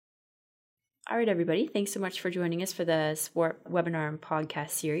All right, everybody. Thanks so much for joining us for the SWORBHP Webinar and podcast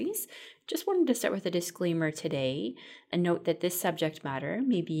series. Just wanted to start with a disclaimer today and note that this subject matter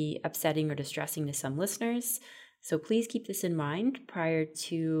may be upsetting or distressing to some listeners. So please keep this in mind prior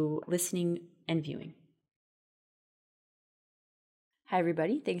to listening and viewing. Hi,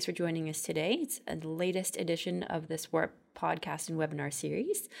 everybody. Thanks for joining us today. It's the latest edition of the SWORBHP podcast and webinar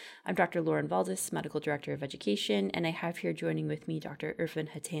series. I'm Dr. Valdis, Medical Director of Education, and I have here joining with me Dr. Erfun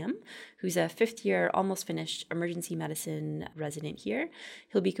Hatam, who's a fifth-year, almost finished emergency medicine resident here.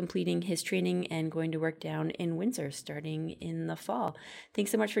 He'll be completing his training and going to work down in Windsor starting in the fall.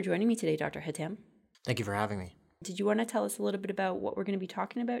 Thanks so much for joining me today, Dr. Hatam. Thank you for having me. Did you want to tell us a little bit about what we're going to be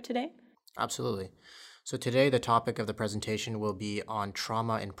talking about today? Absolutely. So today the topic of the presentation will be on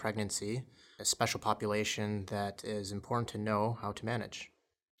trauma in pregnancy, a special population that is important to know how to manage.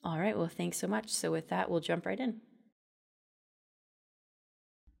 All right, well, thanks so much. So with that, we'll jump right in.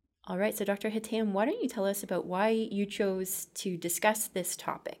 All right, so Dr. Hatam, why don't you tell us about why you chose to discuss this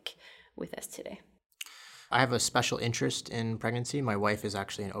topic with us today? I have a special interest in pregnancy. My wife is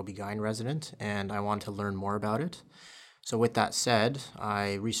actually an OB/GYN resident, and I want to learn more about it. So with that said,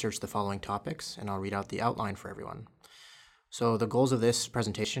 I researched the following topics, and I'll read out the outline for everyone. So the goals of this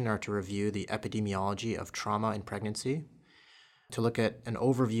presentation are to review the epidemiology of trauma in pregnancy, to look at an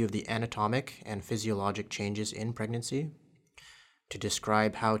overview of the anatomic and physiologic changes in pregnancy, to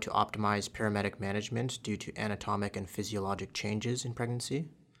describe how to optimize paramedic management due to anatomic and physiologic changes in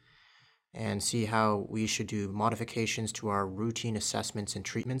pregnancy, and see how we should do modifications to our routine assessments and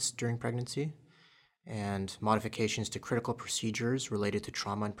treatments during pregnancy, and modifications to critical procedures related to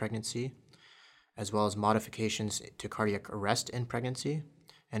trauma in pregnancy, as well as modifications to cardiac arrest in pregnancy,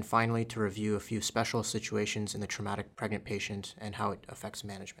 and finally to review a few special situations in the traumatic pregnant patient and how it affects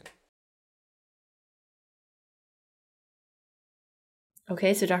management.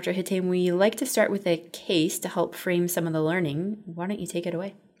 Okay, so Dr. Hatam, we like to start with a case to help frame some of the learning. Why don't you take it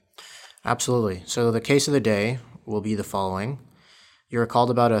away? Absolutely. So the case of the day will be the following. You're called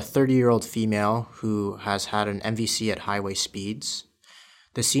about a 30-year-old female who has had an MVC at highway speeds.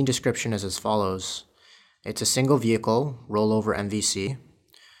 The scene description is as follows. It's a single vehicle, rollover MVC.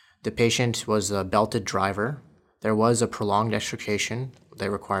 The patient was a belted driver. There was a prolonged extrication that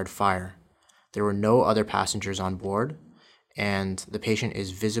required fire. There were no other passengers on board, and the patient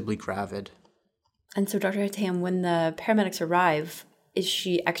is visibly gravid. And so, Dr. Hatam, when the paramedics arrive, is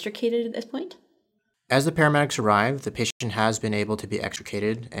she extricated at this point? As the paramedics arrive, the patient has been able to be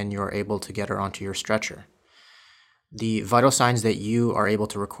extricated, and you're able to get her onto your stretcher. The vital signs that you are able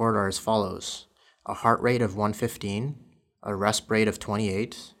to record are as follows. A heart rate of 115, a resp rate of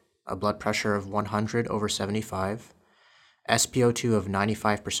 28, a blood pressure of 100/75, SpO2 of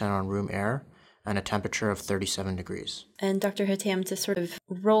 95% on room air, and a temperature of 37 degrees. And Dr. Hatam, to sort of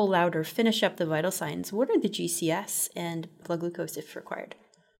roll out or finish up the vital signs, what are the GCS and blood glucose if required?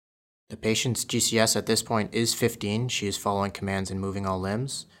 The patient's GCS at this point is 15. She is following commands and moving all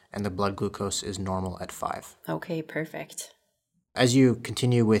limbs, and the blood glucose is normal at 5. Okay, perfect. As you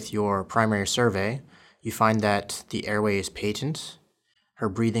continue with your primary survey, you find that the airway is patent. Her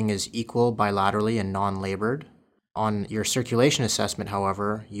breathing is equal bilaterally and non-labored. On your circulation assessment,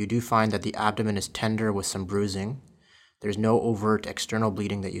 however, you do find that the abdomen is tender with some bruising. There's no overt external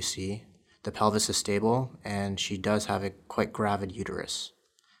bleeding that you see. The pelvis is stable, and she does have a quite gravid uterus.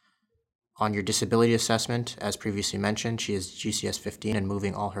 On your disability assessment, as previously mentioned, she is GCS 15 and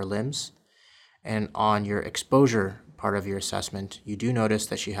moving all her limbs. And on your exposure part of your assessment, you do notice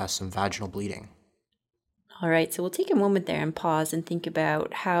that she has some vaginal bleeding. All right, so we'll take a moment there and pause and think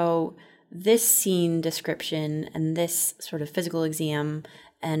about how this scene description and this sort of physical exam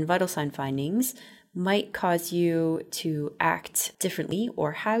and vital sign findings might cause you to act differently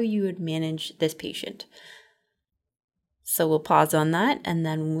or how you would manage this patient. So we'll pause on that and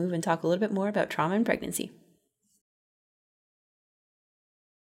then we'll move and talk a little bit more about trauma and pregnancy.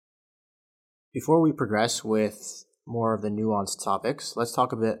 Before we progress with more of the nuanced topics, let's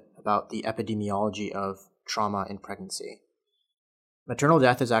talk a bit about the epidemiology of trauma in pregnancy. Maternal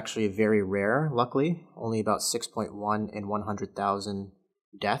death is actually very rare, luckily, only about 6.1 in 100,000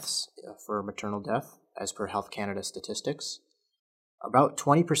 deaths for maternal death, as per Health Canada statistics. About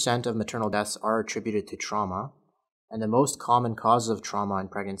 20% of maternal deaths are attributed to trauma, and the most common causes of trauma in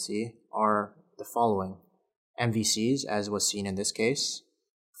pregnancy are the following. MVCs, as was seen in this case,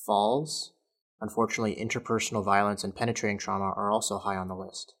 falls. Unfortunately, interpersonal violence and penetrating trauma are also high on the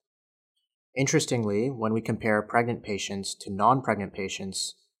list. Interestingly, when we compare pregnant patients to non-pregnant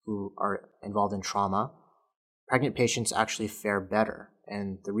patients who are involved in trauma, pregnant patients actually fare better.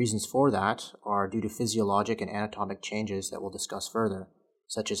 And the reasons for that are due to physiologic and anatomic changes that we'll discuss further,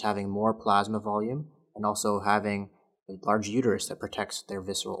 such as having more plasma volume and also having a large uterus that protects their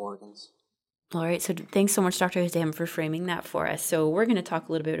visceral organs. All right, so thanks so much, Dr. Hatam, for framing that for us. So we're going to talk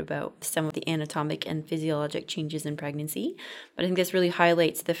a little bit about some of the anatomic and physiologic changes in pregnancy, but I think this really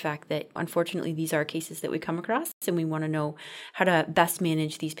highlights the fact that, unfortunately, these are cases that we come across, and we want to know how to best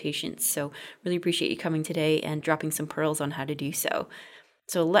manage these patients. So really appreciate you coming today and dropping some pearls on how to do so.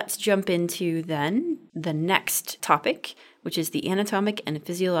 So let's jump into then the next topic, which is the anatomic and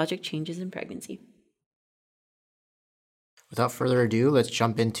physiologic changes in pregnancy. Without further ado, let's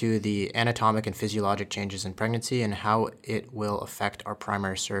jump into the anatomic and physiologic changes in pregnancy and how it will affect our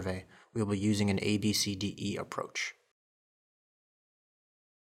primary survey. We will be using an ABCDE approach.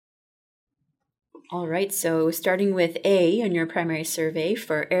 All right, so starting with A on your primary survey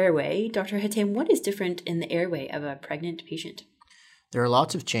for airway, Dr. Hatam, what is different in the airway of a pregnant patient? There are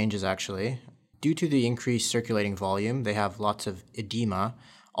lots of changes actually. Due to the increased circulating volume, they have lots of edema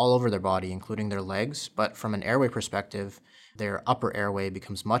all over their body, including their legs, but from an airway perspective, their upper airway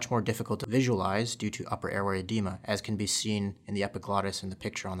becomes much more difficult to visualize due to upper airway edema, as can be seen in the epiglottis in the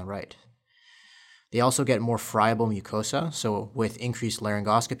picture on the right. They also get more friable mucosa, so with increased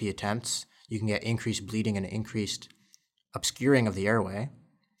laryngoscopy attempts, you can get increased bleeding and increased obscuring of the airway.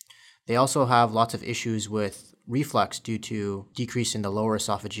 They also have lots of issues with reflux due to decrease in the lower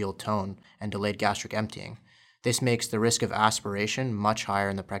esophageal tone and delayed gastric emptying. This makes the risk of aspiration much higher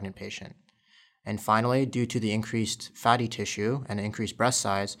in the pregnant patient. And finally, due to the increased fatty tissue and increased breast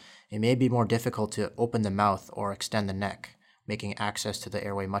size, it may be more difficult to open the mouth or extend the neck, making access to the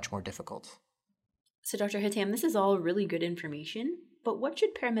airway much more difficult. So, Dr. Hatam, this is all really good information, but what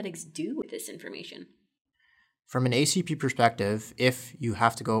should paramedics do with this information? From an ACP perspective, if you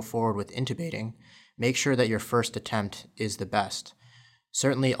have to go forward with intubating, make sure that your first attempt is the best.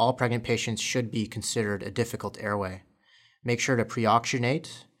 Certainly, all pregnant patients should be considered a difficult airway. Make sure to pre-oxygenate.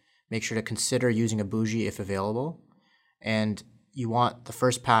 Make sure to consider using a bougie if available, and you want the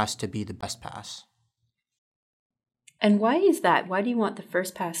first pass to be the best pass. And why is that? Why do you want the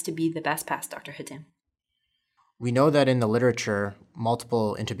first pass to be the best pass, Dr. Hatam? We know that in the literature,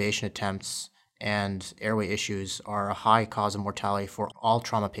 multiple intubation attempts and airway issues are a high cause of mortality for all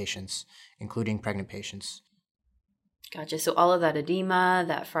trauma patients, including pregnant patients. Gotcha. So all of that edema,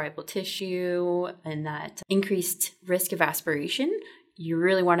 that friable tissue, and that increased risk of aspiration, you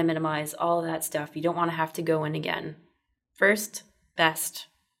really want to minimize all of that stuff. You don't want to have to go in again. First, best,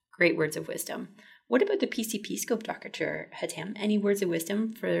 great words of wisdom. What about the PCP scope, Dr. Hatam? Any words of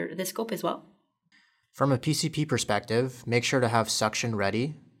wisdom for this scope as well? From a PCP perspective, make sure to have suction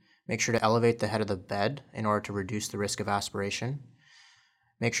ready. Make sure to elevate the head of the bed in order to reduce the risk of aspiration.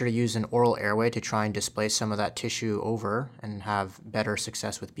 Make sure to use an oral airway to try and displace some of that tissue over and have better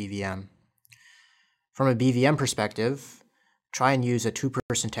success with BVM. From a BVM perspective, try and use a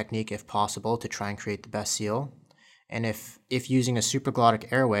two-person technique if possible to try and create the best seal. And if using a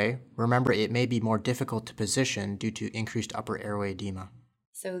supraglottic airway, remember it may be more difficult to position due to increased upper airway edema.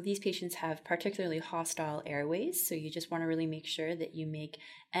 So these patients have particularly hostile airways, so you just want to really make sure that you make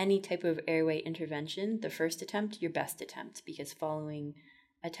any type of airway intervention, the first attempt, your best attempt, because following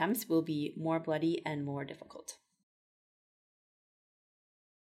attempts will be more bloody and more difficult.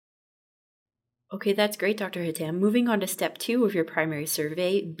 Okay, that's great, Dr. Hatam. Moving on to step 2 of your primary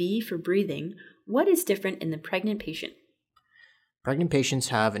survey, B for breathing. What is different in the pregnant patient? Pregnant patients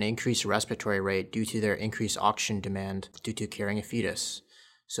have an increased respiratory rate due to their increased oxygen demand due to carrying a fetus.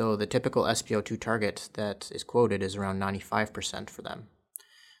 So the typical SpO2 target that is quoted is around 95% for them.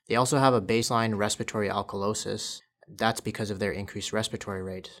 They also have a baseline respiratory alkalosis. That's because of their increased respiratory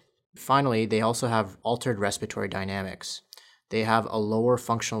rate. Finally, they also have altered respiratory dynamics. They have a lower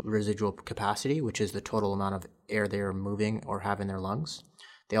functional residual capacity, which is the total amount of air they are moving or have in their lungs.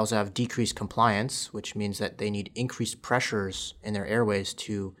 They also have decreased compliance, which means that they need increased pressures in their airways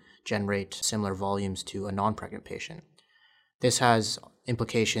to generate similar volumes to a non-pregnant patient. This has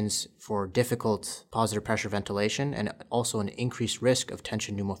implications for difficult positive pressure ventilation and also an increased risk of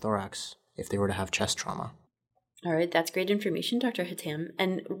tension pneumothorax if they were to have chest trauma. All right, that's great information, Dr. Hatam.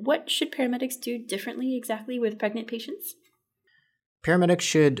 And what should paramedics do differently exactly with pregnant patients? Paramedics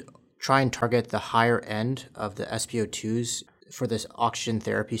should try and target the higher end of the SpO2s for this oxygen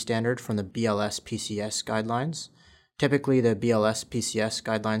therapy standard from the BLS-PCS guidelines. Typically, the BLS-PCS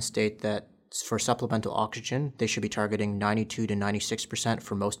guidelines state that for supplemental oxygen, they should be targeting 92 to 96%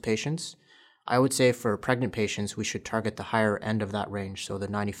 for most patients. I would say for pregnant patients, we should target the higher end of that range, so the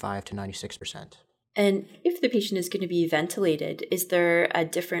 95 to 96%. And if the patient is going to be ventilated, is there a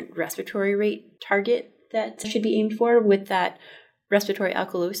different respiratory rate target that should be aimed for with that respiratory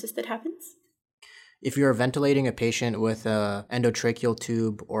alkalosis that happens? If you're ventilating a patient with an endotracheal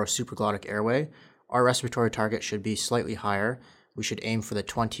tube or a supraglottic airway, our respiratory target should be slightly higher. We should aim for the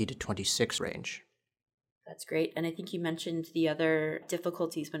 20 to 26 range. That's great. And I think you mentioned the other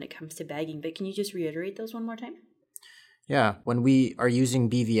difficulties when it comes to bagging, but can you just reiterate those one more time? Yeah, when we are using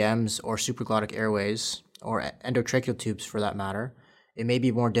BVMs or supraglottic airways, or endotracheal tubes for that matter, it may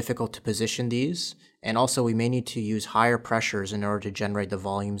be more difficult to position these, and also we may need to use higher pressures in order to generate the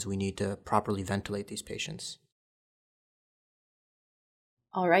volumes we need to properly ventilate these patients.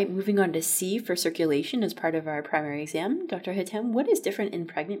 All right, moving on to C for circulation as part of our primary exam. Dr. Hatam, what is different in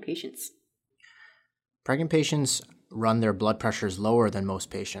pregnant patients? Pregnant patients run their blood pressures lower than most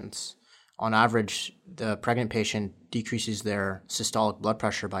patients. On average, the pregnant patient decreases their systolic blood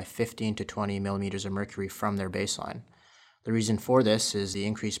pressure by 15 to 20 millimeters of mercury from their baseline. The reason for this is the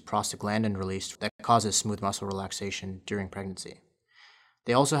increased prostaglandin release that causes smooth muscle relaxation during pregnancy.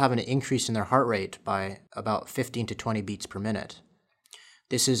 They also have an increase in their heart rate by about 15 to 20 beats per minute.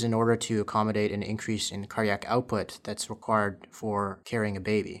 This is in order to accommodate an increase in cardiac output that's required for carrying a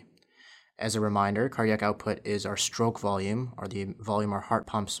baby. As a reminder, cardiac output is our stroke volume, or the volume our heart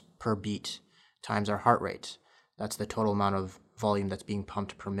pumps per beat, times our heart rate. That's the total amount of volume that's being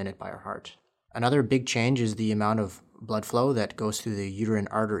pumped per minute by our heart. Another big change is the amount of blood flow that goes through the uterine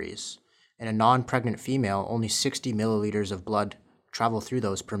arteries. In a non-pregnant female, only 60 milliliters of blood travel through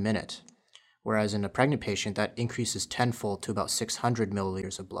those per minute, whereas in a pregnant patient, that increases tenfold to about 600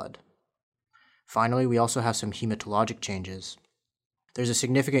 milliliters of blood. Finally, we also have some hematologic changes. There's a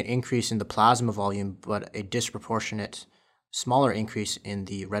significant increase in the plasma volume, but a disproportionate smaller increase in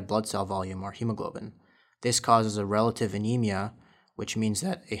the red blood cell volume, or hemoglobin. This causes a relative anemia, which means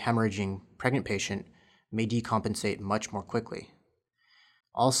that a hemorrhaging pregnant patient may decompensate much more quickly.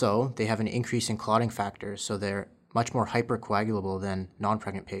 Also, they have an increase in clotting factors, so they're much more hypercoagulable than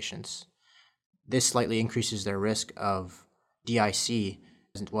non-pregnant patients. This slightly increases their risk of DIC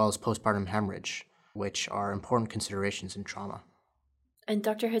as well as postpartum hemorrhage, which are important considerations in trauma. And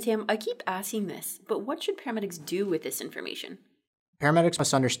Dr. Hatam, I keep asking this, but what should paramedics do with this information? Paramedics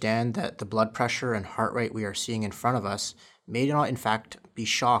must understand that the blood pressure and heart rate we are seeing in front of us may not in fact be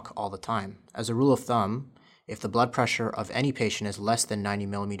shock all the time. As a rule of thumb, if the blood pressure of any patient is less than 90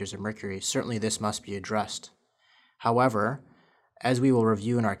 millimeters of mercury, certainly this must be addressed. However, as we will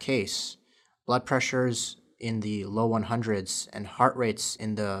review in our case, blood pressures in the low 100s and heart rates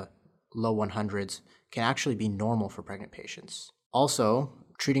in the low 100s can actually be normal for pregnant patients. Also,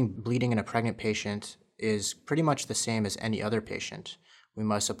 treating bleeding in a pregnant patient is pretty much the same as any other patient. We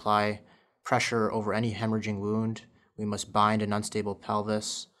must apply pressure over any hemorrhaging wound. We must bind an unstable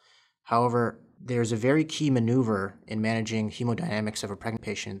pelvis. However, there's a very key maneuver in managing hemodynamics of a pregnant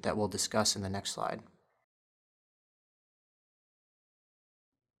patient that we'll discuss in the next slide.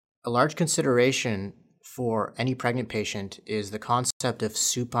 A large consideration for any pregnant patient is the concept of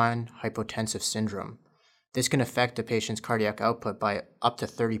supine hypotensive syndrome. This can affect the patient's cardiac output by up to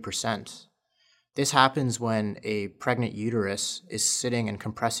 30%. This happens when a pregnant uterus is sitting and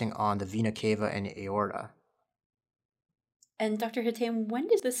compressing on the vena cava and aorta. And Dr. Hatam, when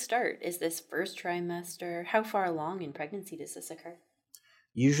does this start? Is this first trimester? How far along in pregnancy does this occur?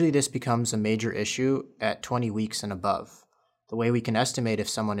 Usually this becomes a major issue at 20 weeks and above. The way we can estimate if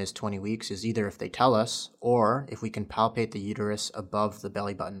someone is 20 weeks is either if they tell us or if we can palpate the uterus above the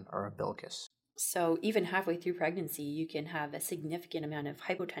belly button or umbilicus. So even halfway through pregnancy, you can have a significant amount of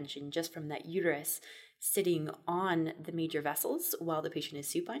hypotension just from that uterus sitting on the major vessels while the patient is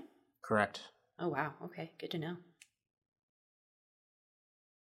supine? Correct. Oh, wow. Okay, good to know.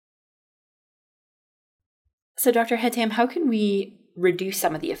 So Dr. Hatam, how can we reduce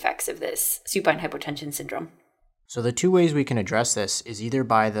some of the effects of this supine hypotension syndrome? So the two ways we can address this is either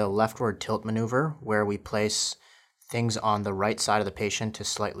by the leftward tilt maneuver, where we place things on the right side of the patient to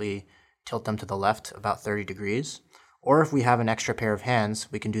slightly tilt them to the left about 30 degrees. Or if we have an extra pair of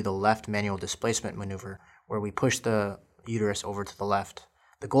hands, we can do the left manual displacement maneuver, where we push the uterus over to the left.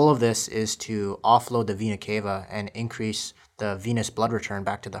 The goal of this is to offload the vena cava and increase the venous blood return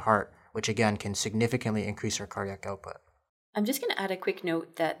back to the heart, which again can significantly increase our cardiac output. I'm just going to add a quick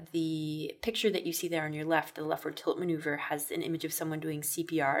note that the picture that you see there on your left, the leftward tilt maneuver, has an image of someone doing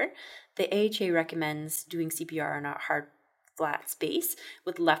CPR. The AHA recommends doing CPR on a hard, flat space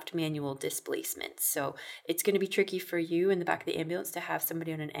with left manual displacement. So it's going to be tricky for you in the back of the ambulance to have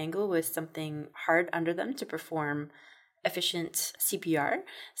somebody on an angle with something hard under them to perform efficient CPR.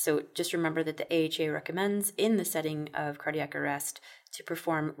 So just remember that the AHA recommends in the setting of cardiac arrest to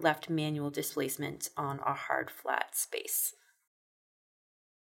perform left manual displacement on a hard, flat space.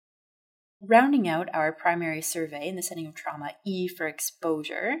 Rounding out our primary survey in the setting of trauma, E for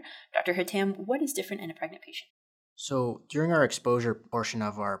exposure, Dr. Hatam, what is different in a pregnant patient? So during our exposure portion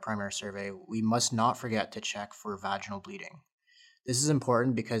of our primary survey, we must not forget to check for vaginal bleeding. This is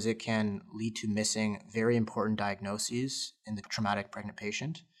important because it can lead to missing very important diagnoses in the traumatic pregnant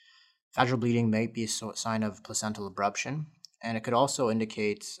patient. Vaginal bleeding may be a sign of placental abruption, and it could also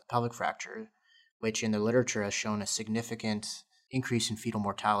indicate pelvic fracture, which in the literature has shown a significant increase in fetal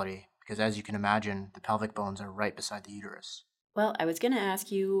mortality, because as you can imagine, the pelvic bones are right beside the uterus. Well, I was going to ask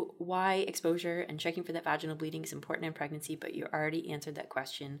you why exposure and checking for that vaginal bleeding is important in pregnancy, but you already answered that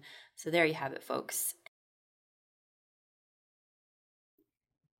question. So there you have it, folks.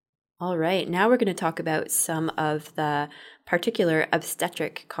 All right, now we're going to talk about some of the particular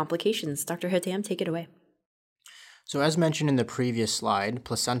obstetric complications. Dr. Hatam, take it away. So as mentioned in the previous slide,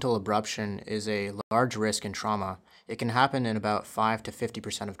 placental abruption is a large risk in trauma. It can happen in about 5 to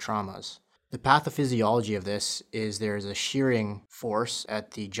 50% of traumas. The pathophysiology of this is there is a shearing force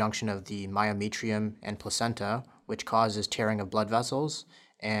at the junction of the myometrium and placenta, which causes tearing of blood vessels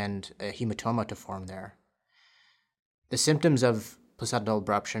and a hematoma to form there. The symptoms of placental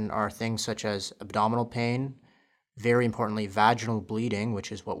abruption are things such as abdominal pain, very importantly vaginal bleeding,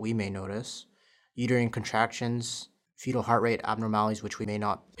 which is what we may notice, uterine contractions, fetal heart rate abnormalities, which we may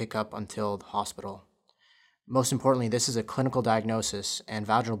not pick up until the hospital. Most importantly, this is a clinical diagnosis, and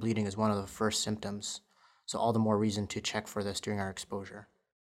vaginal bleeding is one of the first symptoms, so all the more reason to check for this during our exposure.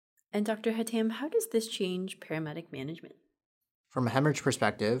 And Dr. Hatam, how does this change paramedic management? From a hemorrhage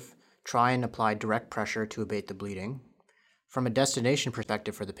perspective, try and apply direct pressure to abate the bleeding. From a destination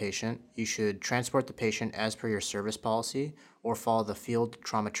perspective for the patient, you should transport the patient as per your service policy or follow the field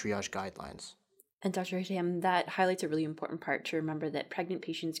trauma triage guidelines. And Dr. Hatam, that highlights a really important part to remember that pregnant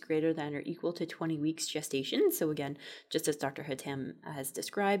patients greater than or equal to 20 weeks gestation. So again, just as Dr. Hatam has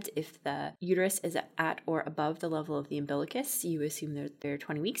described, if the uterus is at or above the level of the umbilicus, you assume they're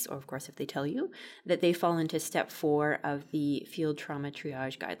 20 weeks, or of course, if they tell you, that they fall into step 4 of the field trauma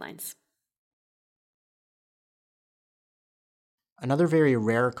triage guidelines. Another very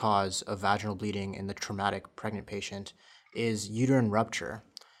rare cause of vaginal bleeding in the traumatic pregnant patient is uterine rupture.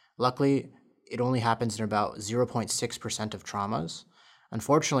 Luckily, it only happens in about 0.6% of traumas.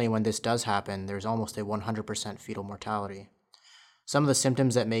 Unfortunately, when this does happen, there's almost a 100% fetal mortality. Some of the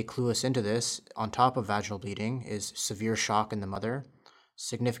symptoms that may clue us into this, on top of vaginal bleeding, is severe shock in the mother,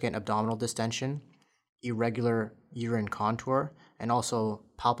 significant abdominal distension, irregular uterine contour, and also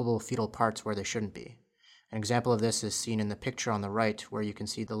palpable fetal parts where they shouldn't be. An example of this is seen in the picture on the right, where you can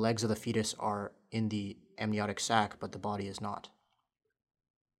see the legs of the fetus are in the amniotic sac, but the body is not.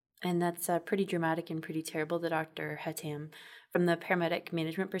 And that's pretty dramatic and pretty terrible, the Dr. Hatam. From the paramedic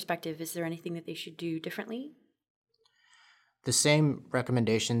management perspective, is there anything that they should do differently? The same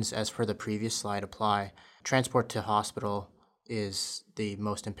recommendations as per the previous slide apply. Transport to hospital is the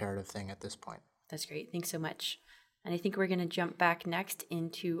most imperative thing at this point. That's great. Thanks so much. And I think we're going to jump back next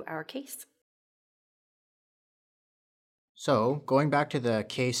into our case. So, going back to the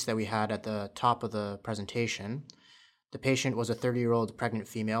case that we had at the top of the presentation, the patient was a 30-year-old pregnant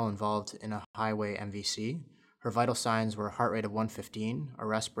female involved in a highway MVC. Her vital signs were a heart rate of 115, a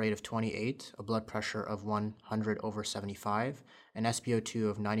resp rate of 28, a blood pressure of 100/75, an SpO2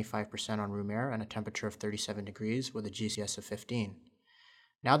 of 95% on room air, and a temperature of 37 degrees with a GCS of 15.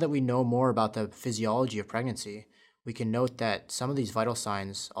 Now that we know more about the physiology of pregnancy, we can note that some of these vital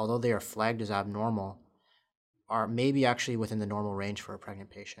signs, although they are flagged as abnormal, are maybe actually within the normal range for a pregnant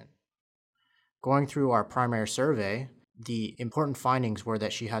patient. Going through our primary survey, the important findings were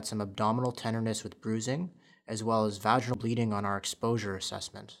that she had some abdominal tenderness with bruising, as well as vaginal bleeding on our exposure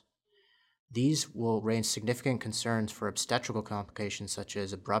assessment. These will raise significant concerns for obstetrical complications such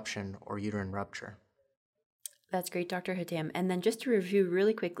as abruption or uterine rupture. That's great, Dr. Hatam. And then just to review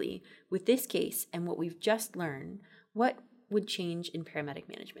really quickly, with this case and what we've just learned, what would change in paramedic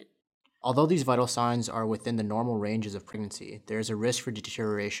management? Although these vital signs are within the normal ranges of pregnancy, there is a risk for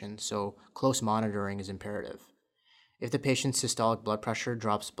deterioration, so close monitoring is imperative. If the patient's systolic blood pressure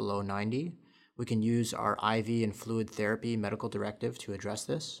drops below 90, we can use our IV and fluid therapy medical directive to address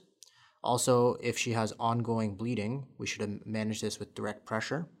this. Also, if she has ongoing bleeding, we should manage this with direct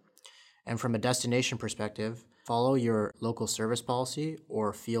pressure. And from a destination perspective, follow your local service policy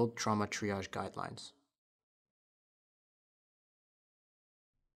or field trauma triage guidelines.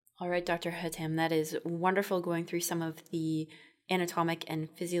 All right, Dr. Hatam, that is wonderful going through some of the anatomic and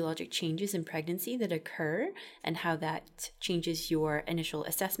physiologic changes in pregnancy that occur and how that changes your initial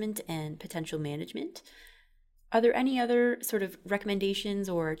assessment and potential management. Are there any other sort of recommendations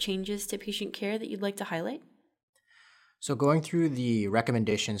or changes to patient care that you'd like to highlight? So going through the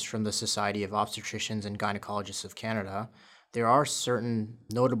recommendations from the Society of Obstetricians and Gynecologists of Canada, there are certain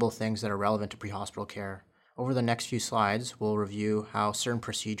notable things that are relevant to pre-hospital care. Over the next few slides, we'll review how certain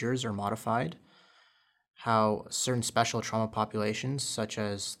procedures are modified, how certain special trauma populations, such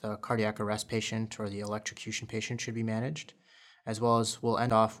as the cardiac arrest patient or the electrocution patient, should be managed, as well as we'll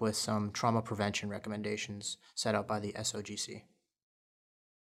end off with some trauma prevention recommendations set out by the SOGC.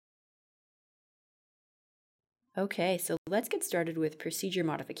 Okay, so let's get started with procedure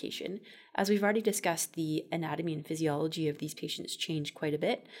modification. As we've already discussed, the anatomy and physiology of these patients change quite a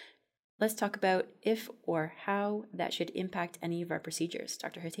bit. Let's talk about if or how that should impact any of our procedures.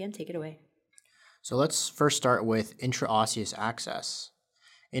 Dr. Hatam, take it away. So let's first start with intraosseous access.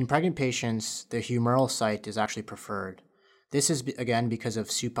 In pregnant patients, the humeral site is actually preferred. This is, again, because of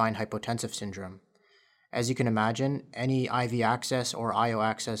supine hypotensive syndrome. As you can imagine, any IV access or IO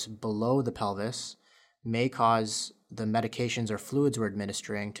access below the pelvis may cause the medications or fluids we're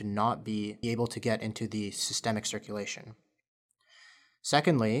administering to not be able to get into the systemic circulation.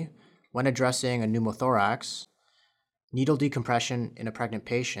 Secondly, when addressing a pneumothorax, needle decompression in a pregnant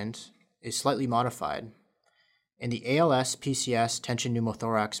patient is slightly modified. In the ALS PCS tension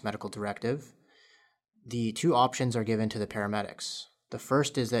pneumothorax medical directive, the two options are given to the paramedics. The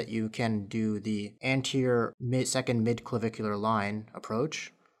first is that you can do the anterior second mid-clavicular line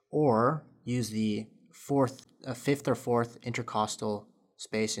approach, or use the fifth or fourth intercostal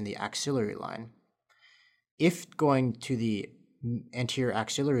space in the axillary line. If going to the anterior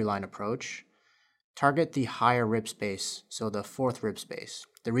axillary line approach, target the higher rib space, so the fourth rib space.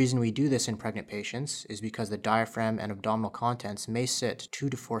 The reason we do this in pregnant patients is because the diaphragm and abdominal contents may sit 2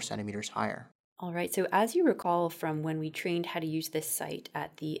 to 4 centimeters higher. All right, so as you recall from when we trained how to use this site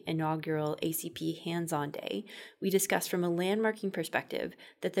at the inaugural ACP hands-on day, we discussed from a landmarking perspective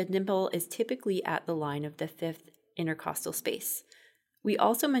that the nipple is typically at the line of the fifth intercostal space. We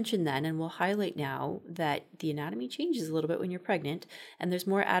also mentioned then, and we'll highlight now, that the anatomy changes a little bit when you're pregnant, and there's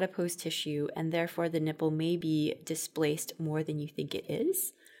more adipose tissue, and therefore the nipple may be displaced more than you think it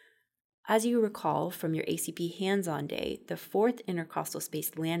is. As you recall from your ACP hands-on day, the fourth intercostal space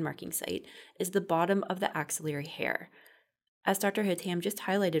landmarking site is the bottom of the axillary hair. As Dr. Hatam just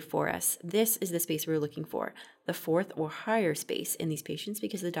highlighted for us, this is the space we're looking for, the fourth or higher space in these patients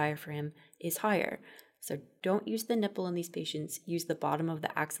because the diaphragm is higher. So don't use the nipple in these patients, use the bottom of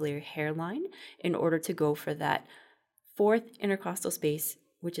the axillary hairline in order to go for that fourth intercostal space,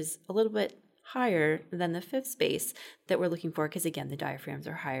 which is a little bit higher than the fifth space that we're looking for because, again, the diaphragms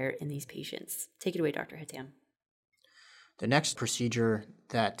are higher in these patients. Take it away, Dr. Hatam. The next procedure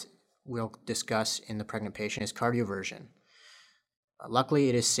that we'll discuss in the pregnant patient is cardioversion. Luckily,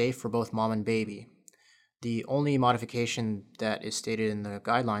 it is safe for both mom and baby. The only modification that is stated in the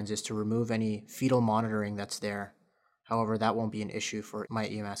guidelines is to remove any fetal monitoring that's there. However, that won't be an issue for my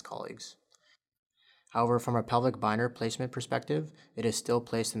EMS colleagues. However, from a pelvic binder placement perspective, it is still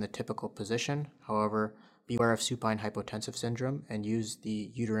placed in the typical position. However, beware of supine hypotensive syndrome and use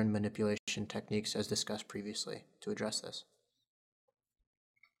the uterine manipulation techniques as discussed previously to address this.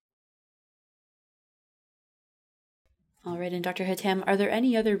 All right, and Dr. Hatam, are there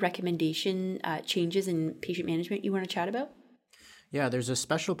any other recommendation changes in patient management you want to chat about? Yeah, there's a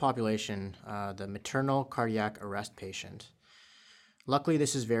special population, the maternal cardiac arrest patient. Luckily,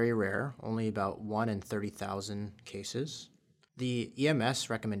 this is very rare, only about 1 in 30,000 cases. The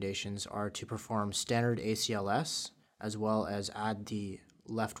EMS recommendations are to perform standard ACLS, as well as add the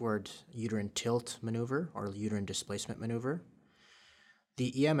leftward uterine tilt maneuver or uterine displacement maneuver.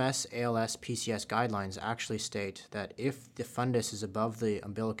 The EMS ALS PCS guidelines actually state that if the fundus is above the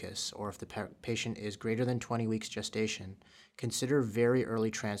umbilicus or if the patient is greater than 20 weeks gestation, consider very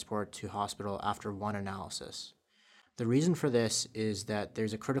early transport to hospital after one analysis. The reason for this is that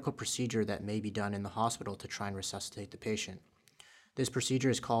there's a critical procedure that may be done in the hospital to try and resuscitate the patient. This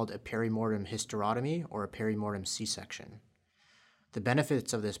procedure is called a perimortem hysterotomy or a perimortem C-section. The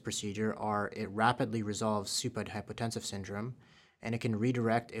benefits of this procedure are it rapidly resolves supine hypotensive syndrome, and it can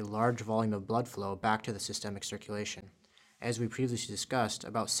redirect a large volume of blood flow back to the systemic circulation. As we previously discussed,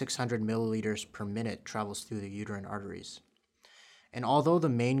 about 600 milliliters per minute travels through the uterine arteries. And although the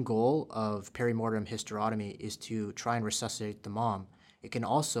main goal of perimortem hysterotomy is to try and resuscitate the mom, it can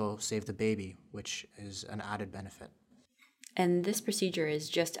also save the baby, which is an added benefit. And this procedure is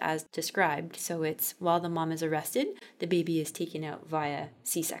just as described, so it's while the mom is arrested, the baby is taken out via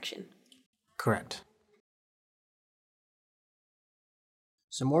C-section. Correct.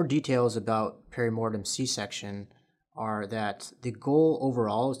 Some more details about perimortem C-section are that the goal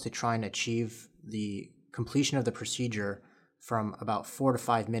overall is to try and achieve the completion of the procedure from about 4 to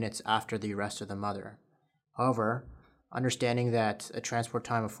 5 minutes after the arrest of the mother. However, Understanding that a transport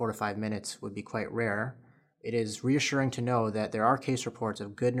time of 4 to 5 minutes would be quite rare, it is reassuring to know that there are case reports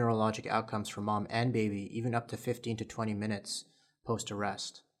of good neurologic outcomes for mom and baby, even up to 15 to 20 minutes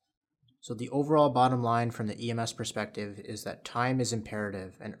post-arrest. So the overall bottom line from the EMS perspective is that time is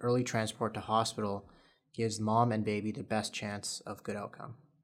imperative, and early transport to hospital gives mom and baby the best chance of good outcome.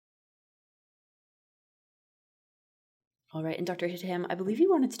 All right, and Dr. Hatam, I believe you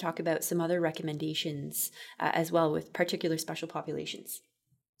wanted to talk about some other recommendations as well with particular special populations.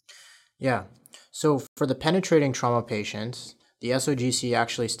 Yeah, so for the penetrating trauma patients, the SOGC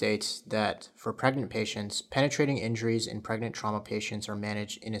actually states that for pregnant patients, penetrating injuries in pregnant trauma patients are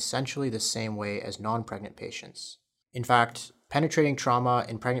managed in essentially the same way as non-pregnant patients. In fact, penetrating trauma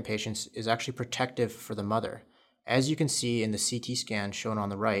in pregnant patients is actually protective for the mother. As you can see in the CT scan shown on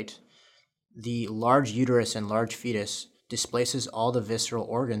the right, the large uterus and large fetus displaces all the visceral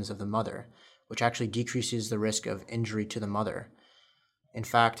organs of the mother, which actually decreases the risk of injury to the mother. In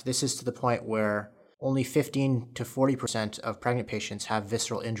fact, this is to the point where only 15 to 40% of pregnant patients have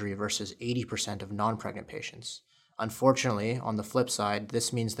visceral injury versus 80% of non-pregnant patients. Unfortunately, on the flip side,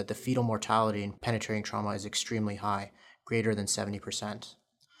 this means that the fetal mortality in penetrating trauma is extremely high, greater than 70%.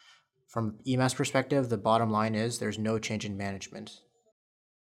 From EMS perspective, the bottom line is there's no change in management.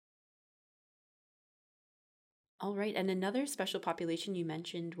 All right, and another special population you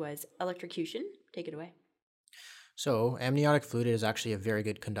mentioned was electrocution. Take it away. So, amniotic fluid is actually a very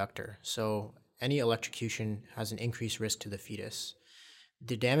good conductor. So, any electrocution has an increased risk to the fetus.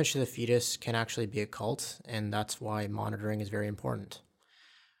 The damage to the fetus can actually be occult, and that's why monitoring is very important.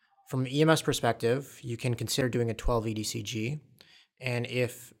 From an EMS perspective, you can consider doing a 12 EDCG, and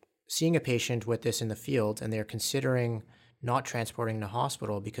if seeing a patient with this in the field and they're considering not transporting to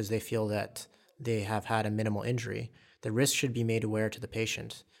hospital because they feel that they have had a minimal injury, the risk should be made aware to the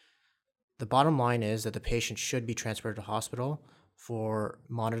patient. The bottom line is that the patient should be transported to hospital for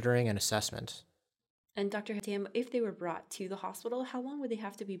monitoring and assessment. And Dr. Hatam, if they were brought to the hospital, how long would they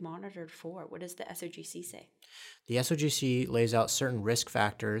have to be monitored for? What does the SOGC say? The SOGC lays out certain risk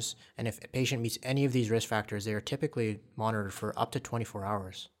factors, and if a patient meets any of these risk factors, they are typically monitored for up to 24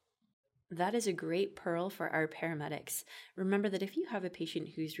 hours. That is a great pearl for our paramedics. Remember that if you have a patient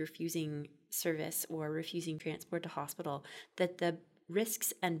who's refusing service or refusing transport to hospital, that the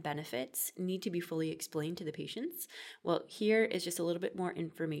risks and benefits need to be fully explained to the patients. Well, here is just a little bit more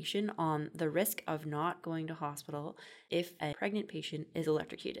information on the risk of not going to hospital if a pregnant patient is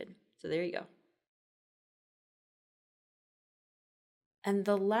electrocuted. So there you go. And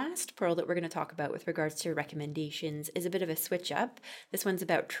the last pearl that we're going to talk about with regards to recommendations is a bit of a switch up. This one's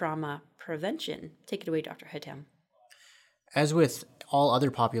about trauma prevention. Take it away, Dr. Hatam. As with all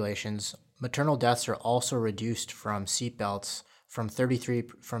other populations, maternal deaths are also reduced from seatbelts from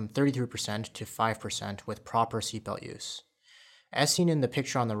 33% to 5% with proper seatbelt use. As seen in the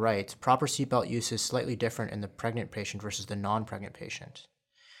picture on the right, proper seatbelt use is slightly different in the pregnant patient versus the non-pregnant patient.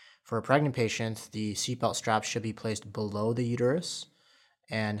 For a pregnant patient, the seatbelt strap should be placed below the uterus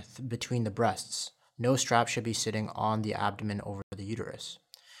and between the breasts. No strap should be sitting on the abdomen over the uterus.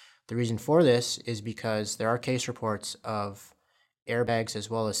 The reason for this is because there are case reports of airbags as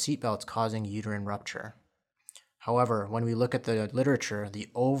well as seatbelts causing uterine rupture. However, when we look at the literature, the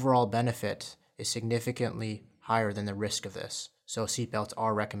overall benefit is significantly higher than the risk of this. So seatbelts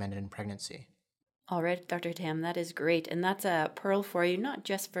are recommended in pregnancy. All right, Dr. Tam, that is great. And that's a pearl for you, not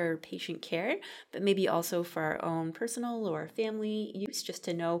just for patient care, but maybe also for our own personal or family use, just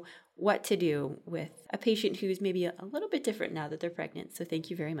to know what to do with a patient who's maybe a little bit different now that they're pregnant. So thank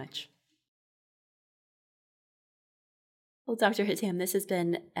you very much. Well, Dr. Hatam, this has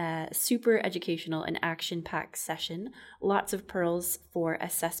been a super educational and action-packed session. Lots of pearls for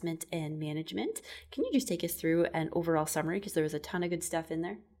assessment and management. Can you just take us through an overall summary, because there was a ton of good stuff in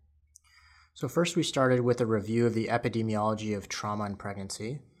there? So first we started with a review of the epidemiology of trauma in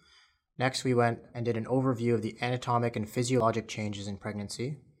pregnancy. Next we went and did an overview of the anatomic and physiologic changes in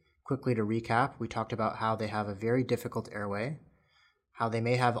pregnancy. Quickly to recap, we talked about how they have a very difficult airway, how they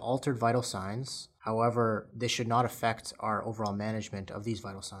may have altered vital signs. However, this should not affect our overall management of these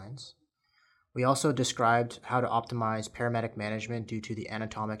vital signs. We also described how to optimize paramedic management due to the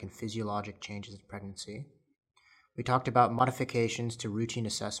anatomic and physiologic changes in pregnancy. We talked about modifications to routine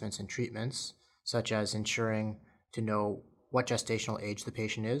assessments and treatments, such as ensuring to know what gestational age the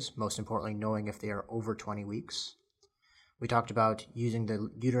patient is, most importantly, knowing if they are over 20 weeks. We talked about using the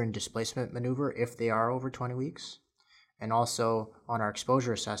uterine displacement maneuver if they are over 20 weeks. And also on our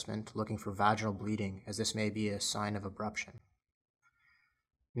exposure assessment, looking for vaginal bleeding, as this may be a sign of abruption.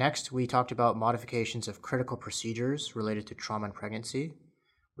 Next, we talked about modifications of critical procedures related to trauma and pregnancy.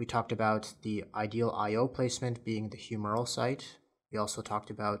 We talked about the ideal IO placement being the humeral site. We also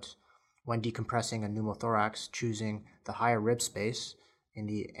talked about when decompressing a pneumothorax, choosing the higher rib space in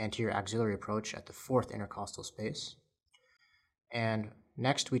the anterior axillary approach at the fourth intercostal space. And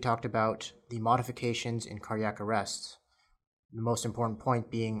next, we talked about the modifications in cardiac arrest. The most important point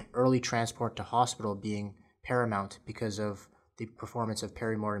being early transport to hospital being paramount because of the performance of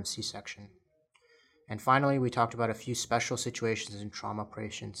perimortem C-section. And finally, we talked about a few special situations in trauma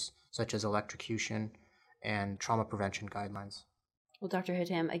patients, such as electrocution and trauma prevention guidelines. Well, Dr.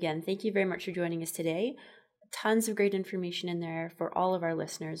 Hatam, again, thank you very much for joining us today. Tons of great information in there for all of our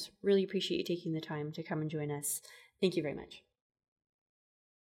listeners. Really appreciate you taking the time to come and join us. Thank you very much.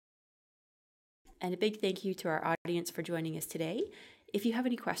 And a big thank you to our audience for joining us today. If you have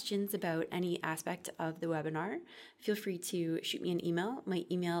any questions about any aspect of the webinar, feel free to shoot me an email. My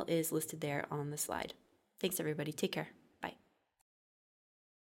email is listed there on the slide. Thanks, everybody. Take care.